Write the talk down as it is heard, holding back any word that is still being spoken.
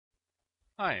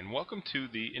Hi, and welcome to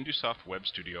the InduSoft Web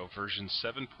Studio version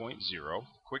 7.0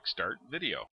 Quick Start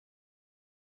video.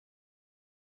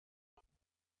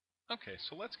 Okay,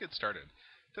 so let's get started.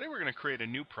 Today we're going to create a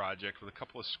new project with a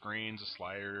couple of screens, a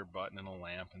slider, button, and a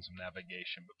lamp, and some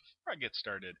navigation. But before I get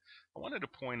started, I wanted to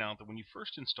point out that when you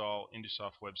first install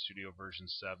InduSoft Web Studio version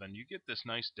 7, you get this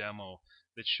nice demo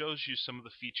that shows you some of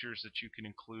the features that you can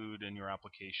include in your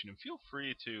application. And feel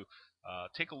free to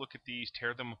take a look at these,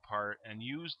 tear them apart, and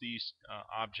use these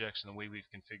objects and the way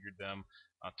we've configured them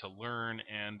to learn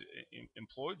and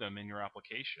employ them in your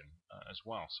application as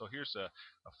well. So here's a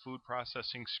food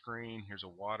processing screen, here's a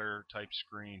water type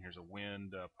screen, here's a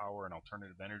wind, power, and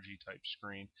alternative energy type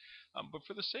screen. But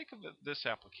for the sake of this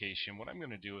application, what I'm going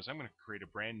to do is I'm going to create a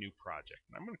brand new project.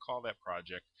 And I'm going to call that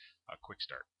project Quick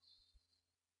Start.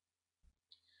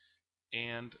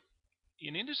 And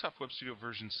in InduSoft Web Studio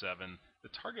version 7, the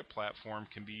target platform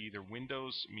can be either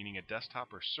Windows, meaning a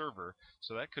desktop or server.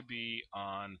 So that could be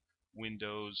on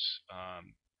Windows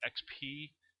XP,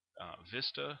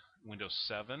 Vista, Windows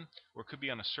 7, or it could be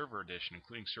on a server edition,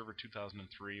 including Server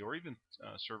 2003 or even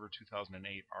Server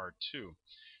 2008 R2.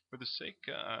 For the sake,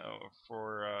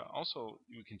 also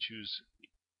we can choose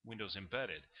Windows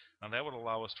Embedded. Now that would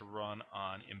allow us to run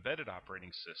on embedded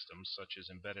operating systems such as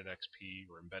Embedded XP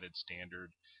or Embedded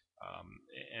Standard,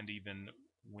 and even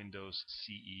Windows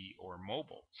CE or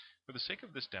mobile. For the sake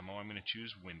of this demo, I'm going to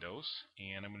choose Windows,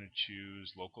 and I'm going to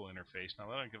choose Local Interface. Now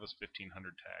that'll give us 1500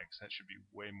 tags. That should be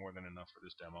way more than enough for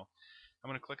this demo. I'm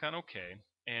going to click on OK,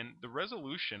 and the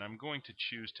resolution, I'm going to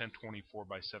choose 1024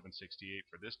 by 768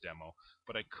 for this demo,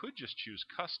 but I could just choose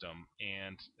Custom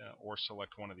and or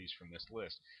select one of these from this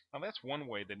list. Now that's one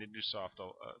way that InduSoft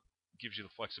gives you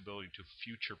the flexibility to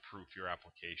future-proof your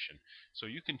application. So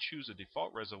you can choose a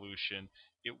default resolution.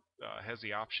 It has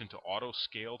the option to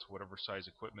auto-scale to whatever size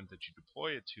equipment that you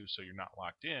deploy it to, so you're not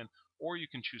locked in, or you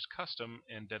can choose custom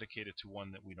and dedicate it to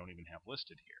one that we don't even have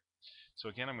listed here. So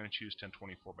again, I'm going to choose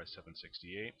 1024 by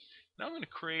 768. Now I'm going to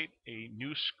create a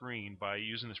new screen by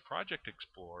using this Project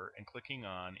Explorer and clicking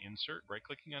on Insert,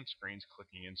 right-clicking on Screens,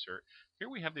 clicking Insert. Here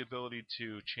we have the ability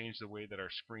to change the way that our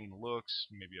screen looks,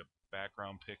 maybe a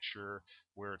background picture,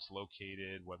 where it's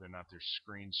located, whether or not there's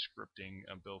screen scripting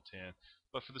built in.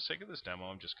 But for the sake of this demo,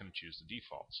 I'm just going to choose the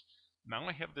defaults. Now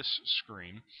I have this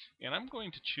screen, and I'm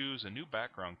going to choose a new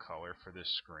background color for this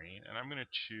screen, and I'm going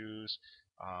to choose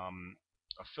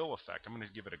a fill effect. I'm going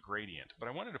to give it a gradient. But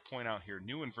I wanted to point out here,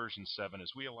 new in version 7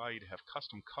 is we allow you to have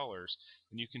custom colors,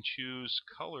 and you can choose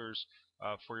colors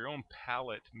for your own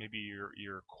palette, maybe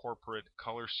your corporate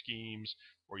color schemes,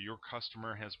 or your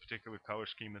customer has a particular color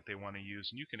scheme that they want to use,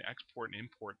 and you can export and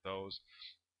import those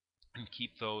and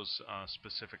keep those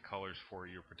specific colors for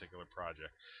your particular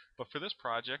project. But for this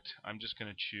project, I'm just going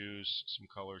to choose some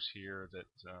colors here that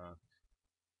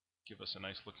give us a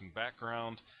nice looking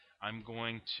background. I'm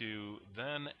going to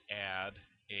then add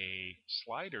a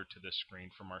slider to this screen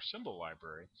from our symbol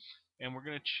library, and we're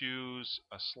going to choose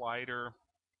a slider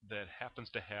that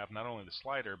happens to have not only the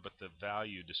slider but the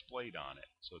value displayed on it.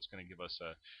 So it's going to give us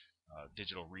a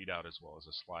digital readout as well as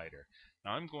a slider.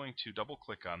 Now I'm going to double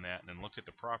click on that and then look at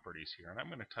the properties here, and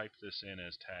I'm going to type this in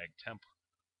as tag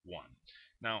temp1.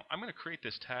 Now I'm going to create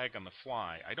this tag on the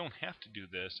fly. I don't have to do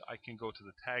this. I can go to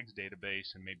the tags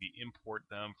database and maybe import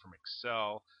them from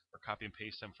Excel or copy and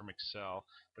paste them from Excel.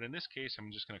 But in this case,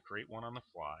 I'm just going to create one on the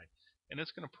fly, and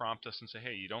it's going to prompt us and say,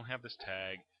 hey, you don't have this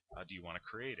tag. Do you want to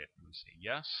create it? And we say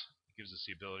yes. It gives us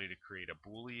the ability to create a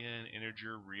Boolean,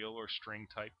 integer, real, or string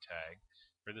type tag.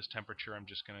 For this temperature, I'm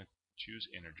just going to choose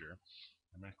integer.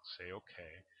 I'm going to say OK.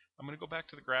 I'm going to go back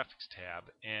to the graphics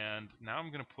tab, and now I'm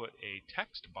going to put a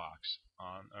text box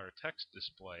on, or a text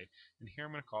display, and here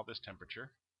I'm going to call this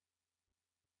temperature.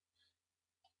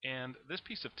 And this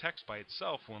piece of text by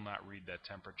itself will not read that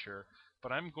temperature,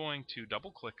 but I'm going to double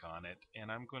click on it,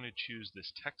 and I'm going to choose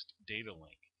this text data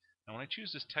link. Now when I choose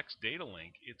this text data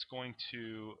link, it's going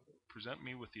to present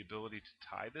me with the ability to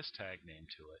tie this tag name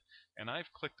to it. And I've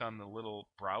clicked on the little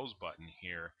browse button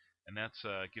here, and that's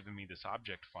given me this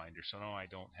object finder, so now I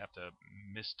don't have to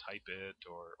mistype it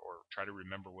or try to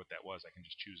remember what that was. I can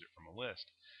just choose it from a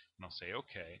list, and I'll say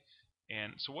OK.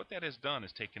 And so what that has done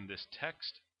is taken this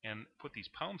text and put these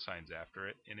pound signs after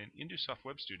it. And in InduSoft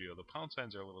Web Studio, the pound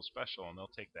signs are a little special, and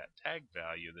they'll take that tag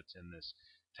value that's in this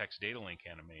text data link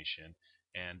animation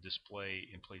and display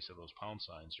in place of those pound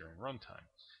signs during runtime.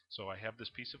 So I have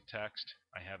this piece of text.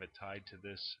 I have it tied to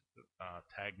this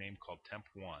tag name called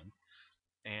temp1.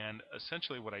 And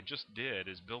essentially what I just did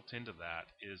is built into that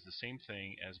is the same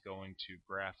thing as going to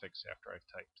graphics after I've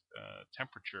typed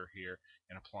temperature here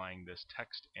and applying this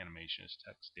text animation, this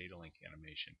text data link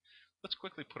animation. Let's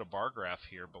quickly put a bar graph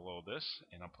here below this,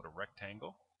 and I'll put a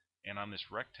rectangle. And on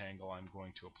this rectangle, I'm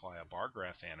going to apply a bar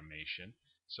graph animation.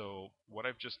 So what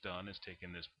I've just done is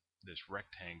taken this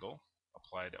rectangle,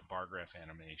 applied a bar graph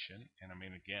animation, and I'm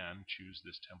going to again choose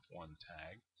this temp1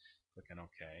 tag, clicking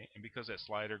OK. And because that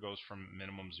slider goes from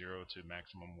minimum 0 to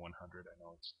maximum 100, I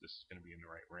know this is going to be in the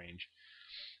right range.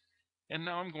 And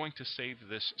now I'm going to save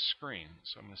this screen.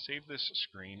 So I'm going to save this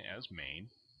screen as main.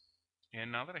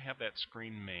 And now that I have that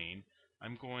screen main,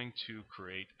 I'm going to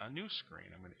create a new screen.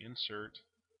 I'm going to insert,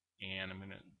 and I'm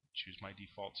going to choose my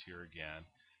defaults here again.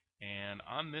 And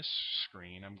on this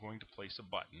screen, I'm going to place a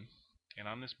button. And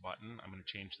on this button, I'm going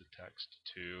to change the text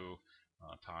to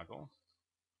toggle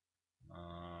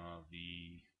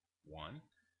v1.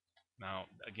 Now,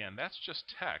 again, that's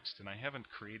just text, and I haven't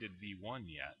created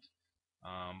v1 yet.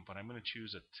 But I'm going to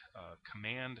choose a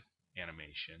command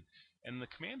animation. And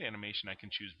the command animation, I can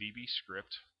choose VB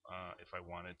script if I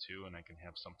wanted to, and I can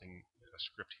have a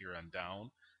script here on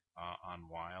down, on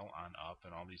while, on up,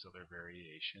 and all these other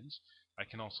variations. I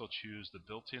can also choose the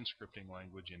built-in scripting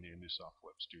language in the InduSoft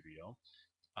Web Studio.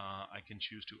 I can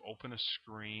choose to open a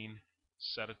screen,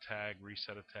 set a tag,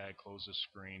 reset a tag, close a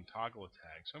screen, toggle a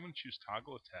tag. So I'm going to choose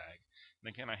toggle a tag.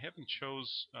 And again, I haven't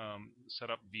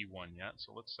set up v1 yet,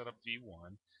 so let's set up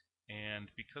v1. And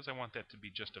because I want that to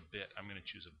be just a bit, I'm going to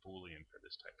choose a boolean for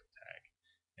this type of tag.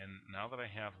 And now that I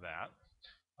have that,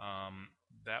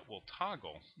 that will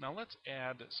toggle. Now let's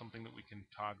add something that we can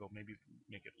toggle, maybe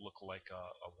make it look like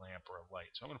a lamp or a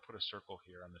light. So I'm going to put a circle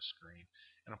here on the screen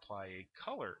and apply a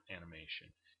color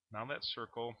animation. Now that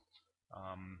circle,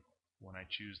 when I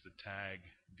choose the tag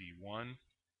v1,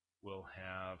 will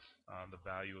have the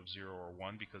value of 0 or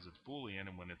 1 because it's Boolean,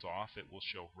 and when it's off it will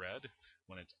show red.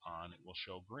 When it's on it will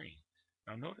show green.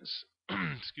 Now notice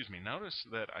excuse me, notice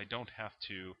that I don't have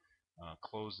to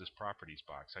close this properties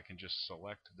box. I can just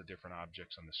select the different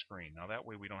objects on the screen. Now that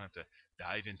way we don't have to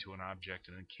dive into an object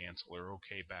and then cancel or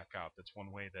OK back out. That's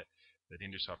one way that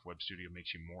InduSoft Web Studio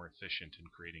makes you more efficient in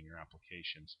creating your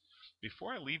applications.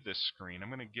 Before I leave this screen,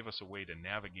 I'm going to give us a way to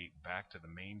navigate back to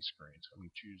the main screen. So I'm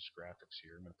going to choose graphics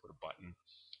here. I'm going to put a button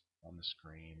on the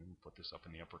screen and put this up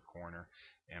in the upper corner,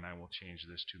 and I will change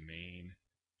this to main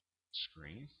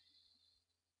screen.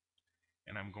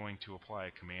 And I'm going to apply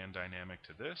a command dynamic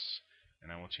to this,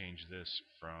 and I will change this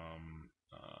from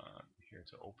here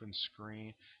to open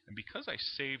screen. And because I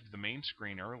saved the main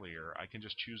screen earlier, I can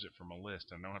just choose it from a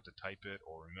list. I don't have to type it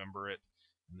or remember it,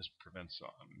 and this prevents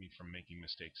me from making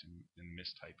mistakes and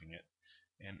mistyping it.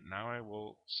 And now I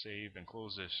will save and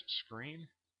close this screen,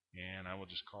 and I will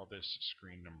just call this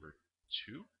screen number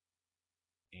 2.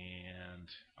 And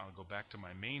I'll go back to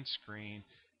my main screen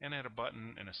and add a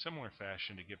button in a similar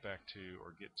fashion to get back to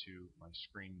or get to my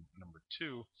screen number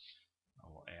 2. I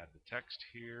will add the text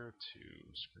here to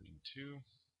screen 2.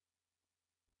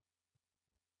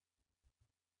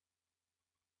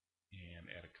 And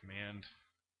add a command.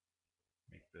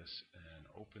 Make this an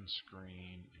open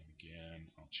screen. And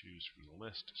again, I'll choose from the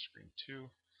list screen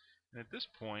 2. And at this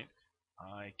point,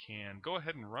 I can go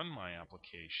ahead and run my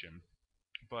application.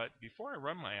 But before I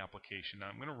run my application,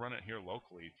 I'm going to run it here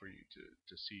locally for you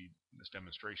to see this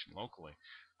demonstration locally.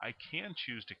 I can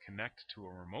choose to connect to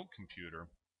a remote computer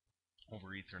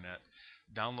over Ethernet,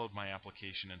 download my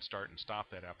application and start and stop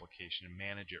that application and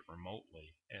manage it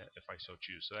remotely if I so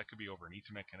choose. So that could be over an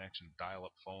Ethernet connection,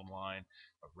 dial-up phone line,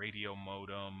 a radio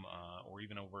modem, or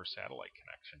even over a satellite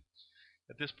connection.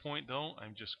 At this point though,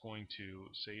 I'm just going to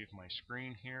save my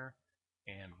screen here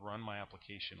and run my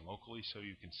application locally so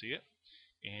you can see it.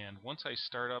 And once I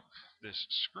start up this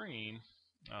screen,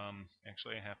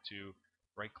 actually I have to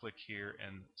right click here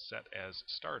and set as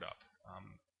startup.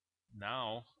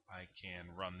 Now I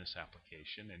can run this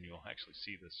application, and you'll actually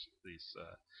see this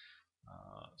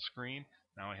screen.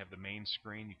 Now I have the main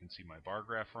screen. You can see my bar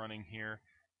graph running here,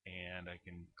 and I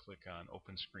can click on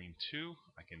open screen 2.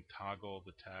 I can toggle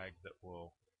the tag that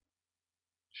will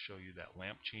show you that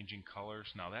lamp changing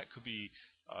colors. Now that could be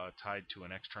tied to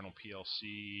an external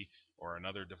PLC or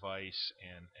another device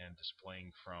and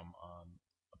displaying from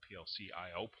a PLC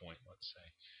I/O point, let's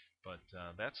say. But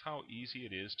that's how easy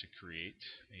it is to create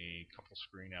a couple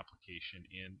screen application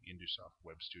in InduSoft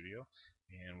Web Studio,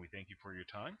 and we thank you for your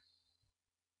time.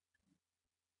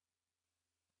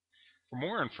 For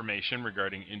more information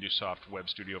regarding InduSoft Web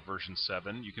Studio version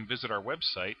 7, you can visit our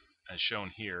website as shown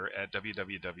here at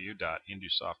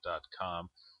www.indusoft.com,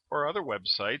 or other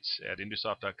websites at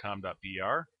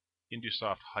indusoft.com.br,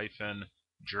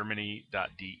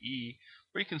 indusoft-germany.de,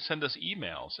 or you can send us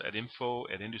emails at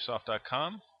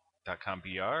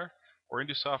info@indusoft.com.br or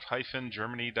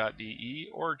indusoft-germany.de,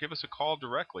 or give us a call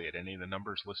directly at any of the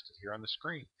numbers listed here on the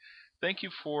screen. Thank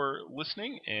you for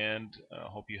listening, and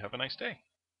hope you have a nice day.